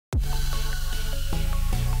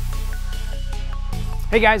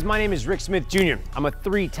Hey guys, my name is Rick Smith Jr. I'm a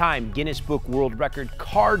 3-time Guinness Book World Record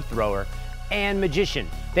card thrower and magician.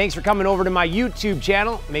 Thanks for coming over to my YouTube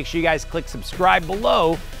channel. Make sure you guys click subscribe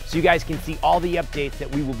below so you guys can see all the updates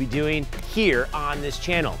that we will be doing here on this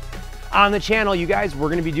channel. On the channel, you guys, we're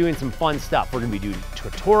gonna be doing some fun stuff. We're gonna be doing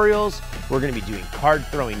tutorials, we're gonna be doing card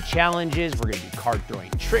throwing challenges, we're gonna do card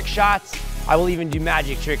throwing trick shots. I will even do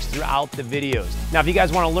magic tricks throughout the videos. Now, if you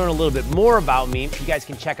guys wanna learn a little bit more about me, you guys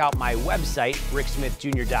can check out my website,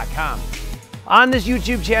 ricksmithjr.com. On this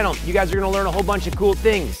YouTube channel, you guys are gonna learn a whole bunch of cool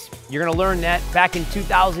things. You're gonna learn that back in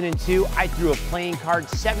 2002, I threw a playing card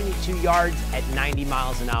 72 yards at 90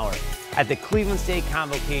 miles an hour at the Cleveland State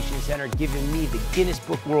Convocation Center, giving me the Guinness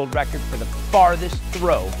Book World Record for the farthest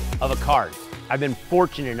throw of a card. I've been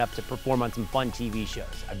fortunate enough to perform on some fun TV shows.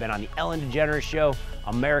 I've been on the Ellen Degeneres Show,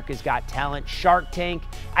 America's Got Talent, Shark Tank.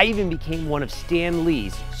 I even became one of Stan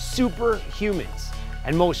Lee's Superhumans.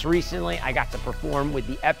 And most recently, I got to perform with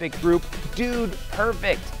the epic group Dude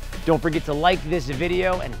Perfect. Don't forget to like this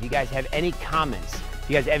video, and if you guys have any comments, if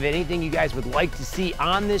you guys have anything you guys would like to see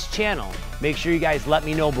on this channel, make sure you guys let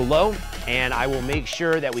me know below, and I will make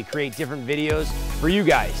sure that we create different videos for you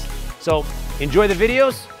guys. So enjoy the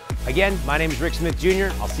videos. Again, my name is Rick Smith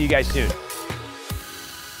Jr. I'll see you guys soon.